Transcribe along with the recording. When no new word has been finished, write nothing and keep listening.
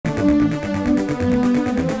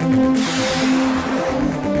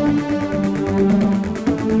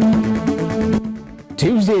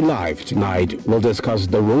Tuesday Live tonight will discuss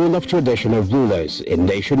the role of traditional rulers in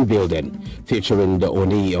nation building, featuring the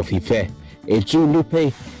Oni of Ife, Etsu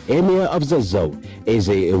Nupe, Emir of Zazzau,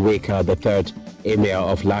 Eze Iweka III, Emir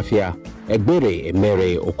of Lafia, Egbere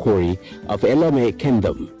Emere Okori of Elame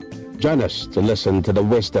Kingdom. Join us to listen to the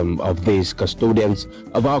wisdom of these custodians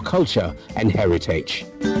of our culture and heritage.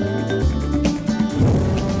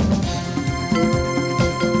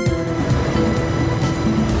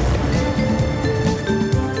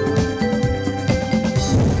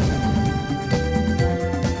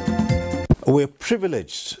 We're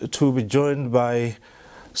privileged to be joined by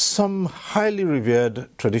some highly revered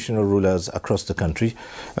traditional rulers across the country.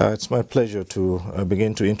 It's my pleasure to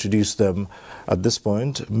begin to introduce them at this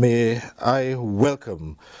point. May I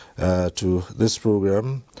welcome to this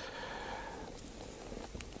program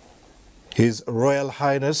His Royal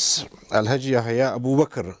Highness Alhaji Yahaya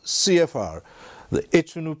Abubakar, CFR, the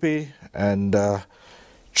Etsu Nupe and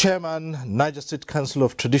Chairman, Niger State Council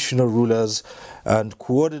of Traditional Rulers and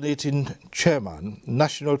Coordinating Chairman,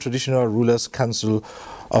 National Traditional Rulers Council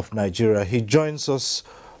of Nigeria. He joins us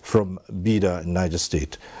from Bida, Niger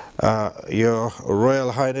State. Your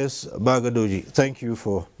Royal Highness Bagadoji, thank you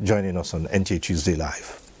for joining us on NTA Tuesday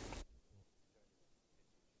Live.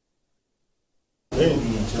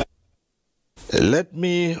 Let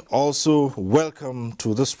me also welcome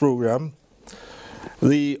to this program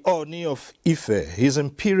the Oni of Ife, His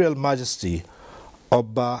Imperial Majesty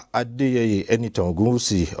Oba Adeyeye Enitan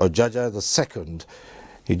Ogunwusi Ojaja II.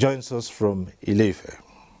 He joins us from Ile-Ife.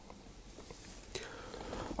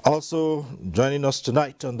 Also joining us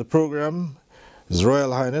tonight on the program, His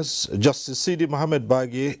Royal Highness Justice Sidi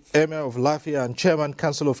Bage, Emir of Lafia and Chairman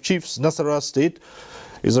Council of Chiefs, Nasarawa State,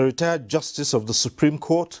 is a retired Justice of the Supreme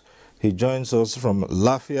Court. He joins us from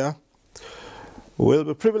Lafia. We'll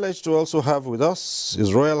be privileged to also have with us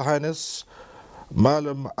His Royal Highness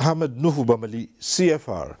Malam Ahmed Nuhu Bamali,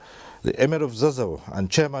 CFR, the Emir of Zazzau and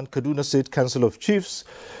Chairman Kaduna State Council of Chiefs.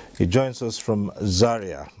 He joins us from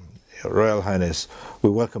Zaria. Your Royal Highness,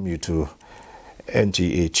 we welcome you to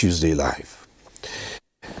NTA Tuesday Live.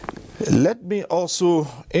 Let me also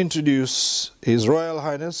introduce His Royal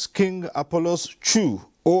Highness King Appolus Chu,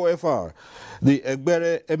 OFR, the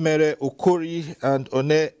Egbere Emere Okori and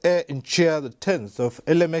One in Chair the 10th of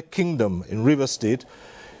Eleme Kingdom in River State.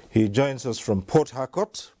 He joins us from Port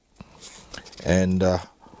Harcourt. And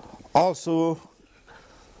also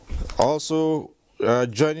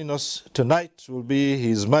joining us tonight will be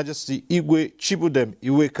His Majesty Igwe Chibudem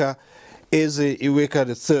Iweka Eze Iweka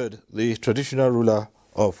III, the traditional ruler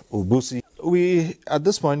of Obusi. We at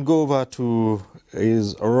this point go over to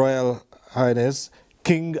His Royal Highness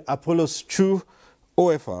King Appolus Chu,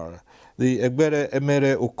 OFR, the Egbere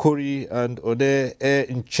Emere Okori and Ode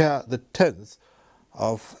in Chair the 10th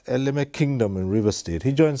of Eleme Kingdom in River State.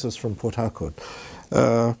 He joins us from Port Harcourt.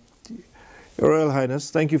 Your Royal Highness,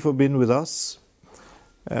 thank you for being with us.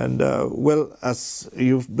 And well, as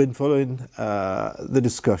you've been following the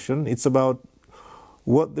discussion, it's about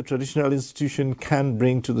what the traditional institution can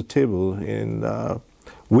bring to the table in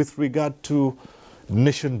with regard to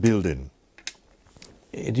nation building.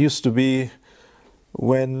 It used to be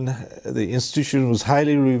when the institution was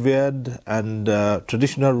highly revered and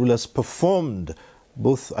traditional rulers performed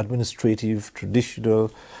both administrative,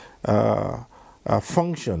 traditional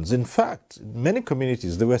functions. In fact, in many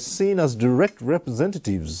communities, they were seen as direct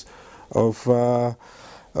representatives of God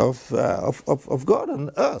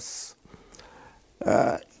on earth.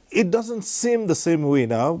 It doesn't seem the same way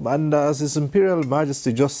now, and as His Imperial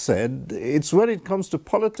Majesty just said, it's when it comes to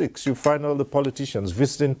politics you find all the politicians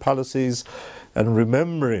visiting palaces and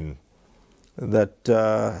remembering that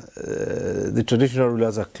the traditional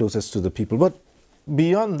rulers are closest to the people. But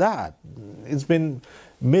beyond that, it's been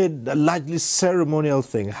made a largely ceremonial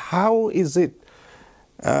thing. How is it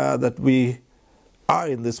that we are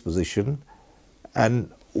in this position,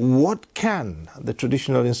 and what can the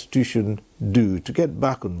traditional institution do to get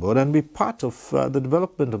back on board and be part of the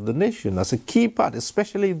development of the nation as a key part,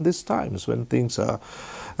 especially in these times when things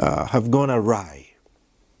have gone awry?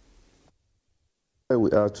 Where we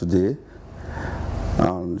are today,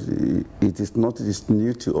 and it is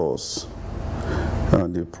new to us.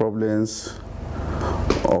 The problems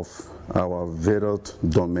of our varied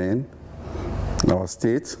domain, our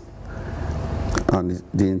state, and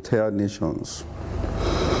the entire nations.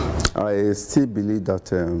 I still believe that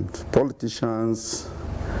politicians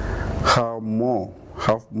have more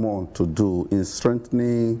to do in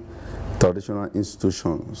strengthening traditional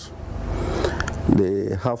institutions.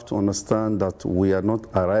 They have to understand that we are not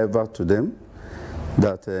a rival to them,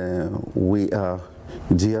 that we are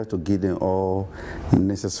there to give them all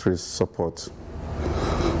necessary support.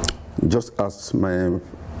 just as my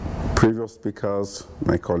previous speakers,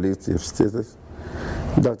 my colleagues have stated,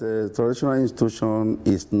 that a traditional institution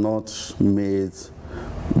is not made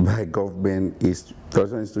by government.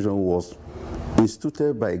 Traditional institution was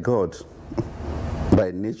instituted by God,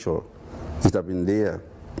 by nature. It has been there.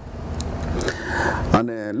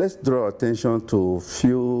 And let's draw attention to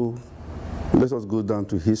few, let us go down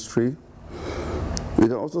to history. We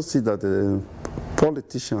can also see that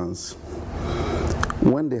politicians,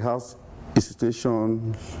 when they have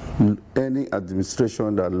institution, any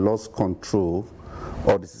administration that lost control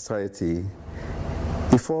of the society,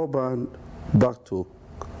 it fall back to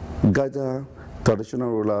gather traditional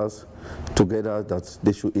rulers together that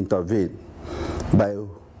they should intervene by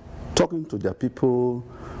talking to their people,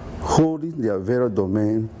 holding their various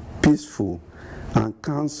domain peaceful, and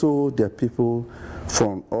counsel their people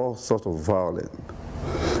from all sorts of violence.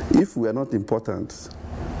 If we are not important,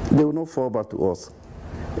 they will not fall back to us.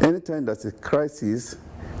 Anytime there's a crisis,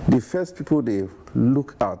 the first people they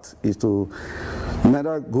look at is to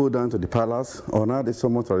neither go down to the palace or now they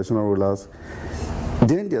summon traditional rulers.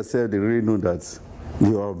 Then themselves, they really know that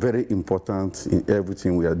they are very important in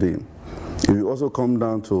everything we are doing. If you also come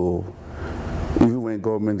down to, even when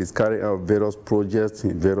government is carrying out various projects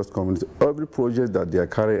in various communities, every project that they are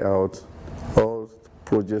carrying out, all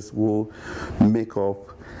projects will make up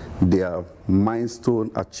their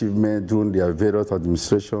milestone achievement during their various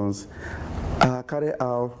administrations, are carried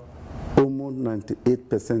out almost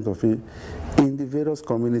 98% of it in the various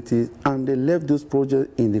communities, and they left those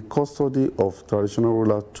projects in the custody of traditional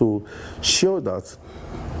rulers to show that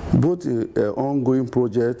both the ongoing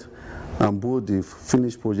project and both the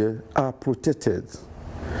finished project are protected.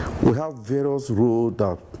 We have various roles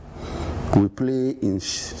that we play in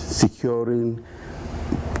securing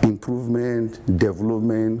improvement,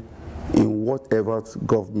 development in whatever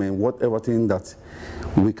government, whatever thing that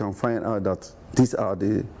we can find out that these are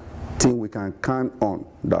the things we can count on,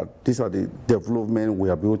 that these are the development we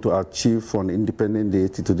are able to achieve from the independent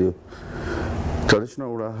deity to the traditional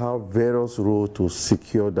ruler have various roles to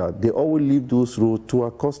secure that. They always leave those roles to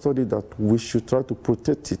our custody that we should try to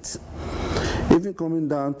protect it. Even coming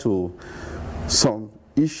down to some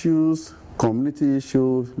issues, community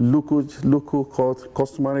issues, local court,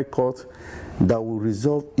 customary court, that will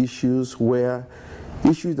resolve issues where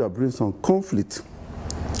issues that bring some conflict.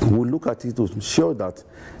 We'll look at it to ensure that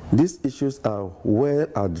these issues are well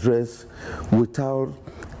addressed without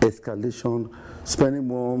escalation, spending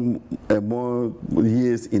more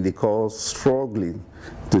years in the court struggling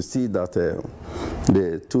to see that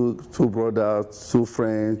the two brothers, two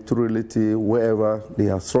friends, two relatives, wherever, they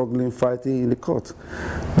are struggling, fighting in the court.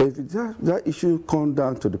 But if that issue comes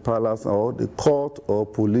down to the palace or the court or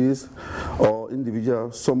police or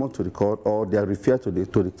individual summoned to the court or they are referred to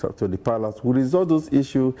the palace, we resolve those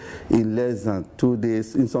issues in less than 2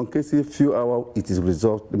 days. In some cases, few hours, it is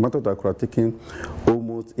resolved. The matter that could have taken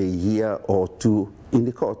almost a year or two in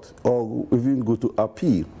the court, or even go to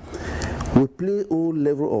appeal. We play all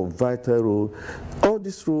level of vital role. All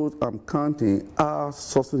these roles I'm counting are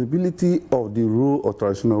sustainability of the role of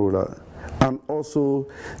traditional ruler, and also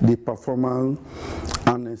the performance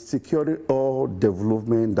and securing all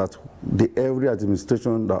development that every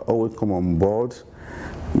administration that always come on board,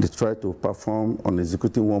 they try to perform on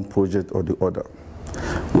executing one project or the other.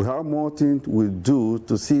 We have more things we do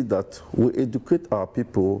to see that we educate our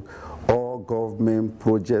people, all government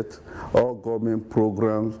projects, all government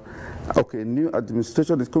programs. Okay, new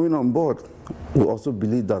administration is coming on board. We also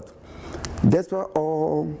believe that despite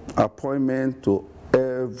all appointment to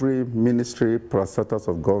every ministry, parastatals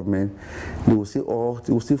of government, they will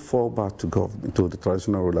still fall back to government, to the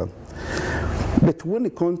traditional ruler. But when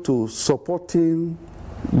it comes to supporting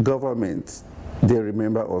government, they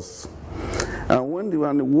remember us. And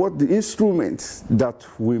what the instruments that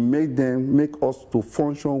we make us to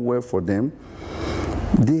function well for them,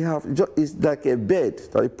 they have, it's like a bird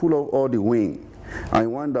that you pull off all the wing and you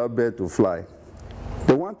want that bird to fly.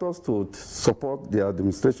 They want us to support the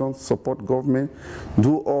administration, support government,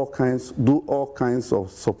 do all kinds of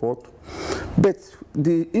support. But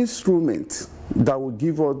the instrument that will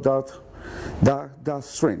give us that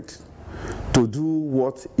strength to do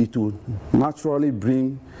what it will naturally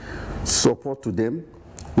bring support to them,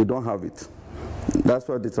 we don't have it. That's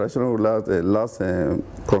why the traditional rulers, last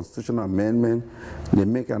constitutional amendment, they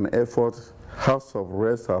make an effort. House of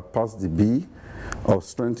Reps have passed the bill of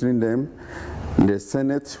strengthening them. The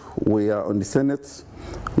Senate, we are on the Senate,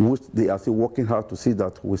 which they are still working hard to see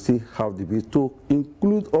that we still have the bill to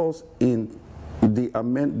include us in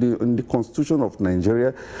in the Constitution of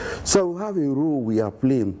Nigeria. So we have a role we are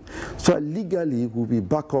playing. So legally, we'll be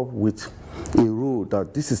back up with a role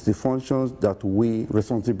that this is the functions that we,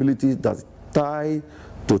 responsibilities that tie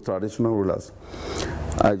to traditional rulers.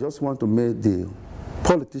 I just want to make the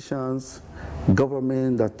politicians,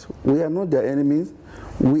 government, that we are not their enemies.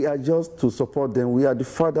 We are just to support them. We are the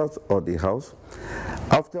fathers of the house.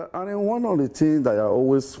 And one of the things that I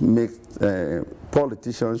always make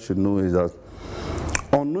politicians should know is that,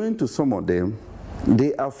 unknowing to some of them,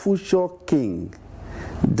 they are future king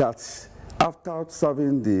that after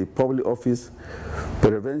serving the public office,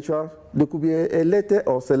 peradventure, they could be elected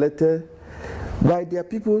or selected by their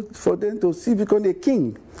people for them to see become a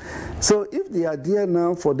king. So if they are there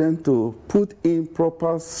now for them to put in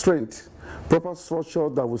proper strength, proper structure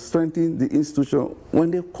that will strengthen the institution, when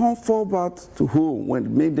they come forward to home, when they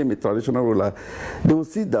make them a traditional ruler, they will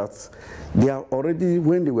see that they are already,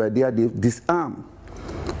 when they were there, they disarmed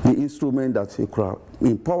the instrument that could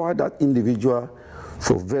empower that individual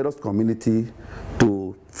for various community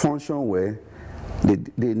to function well.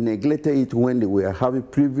 They neglected it when they were having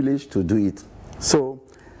privilege to do it. So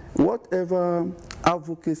whatever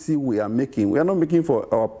advocacy we are not making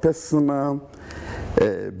for our personal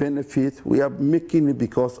benefit. We are making it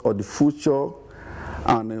because of the future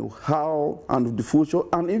and how and the future,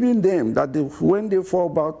 and even them that when they fall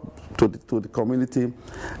back to the community,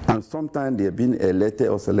 and sometimes they have been elected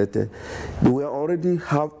or selected, they will already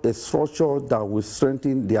have a structure that will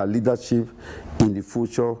strengthen their leadership in the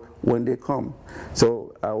future when they come.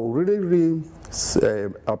 So I will really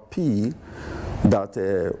appeal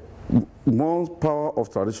that more power of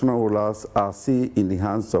traditional rulers are seen in the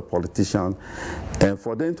hands of politicians, and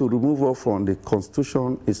for them to remove us from the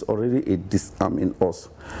constitution is already a disarm in us.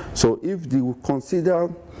 So if they will consider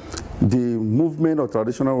the movement of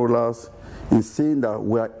traditional rulers in saying that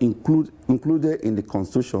we are included in the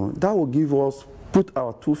constitution, that will give us, put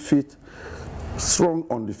our 2 feet strong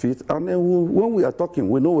on the feet, and then when we are talking,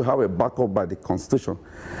 we know we have a backup by the constitution.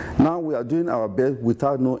 Now we are doing our best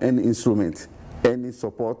without any instrument, any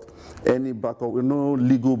support, any backup, no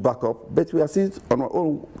legal backup, but we are still on our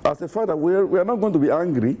own. As a father, we are not going to be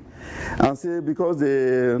angry and say because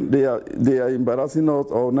they are embarrassing us,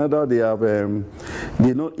 or neither they have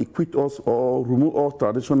they not equip us or remove all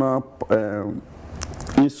traditional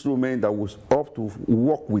instrument that was up to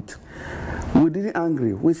work with. We didn't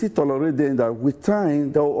angry. We still tolerate them. That with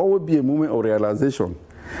time there will always be a moment of realization,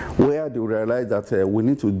 where they realize that we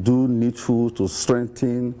need to do needful to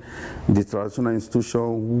strengthen the traditional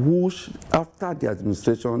institution, which after the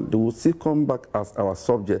administration, they will still come back as our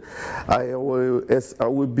subject. I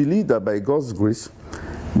will believe that by God's grace,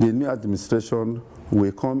 the new administration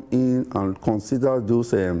will come in and consider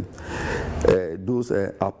those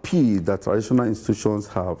appeals that traditional institutions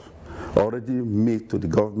have already made to the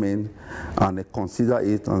government, and consider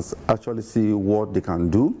it and actually see what they can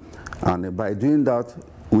do. And by doing that,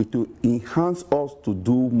 we to enhance us to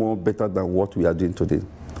do more better than what we are doing today.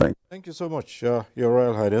 Thank you so much, Your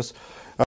Royal Highness.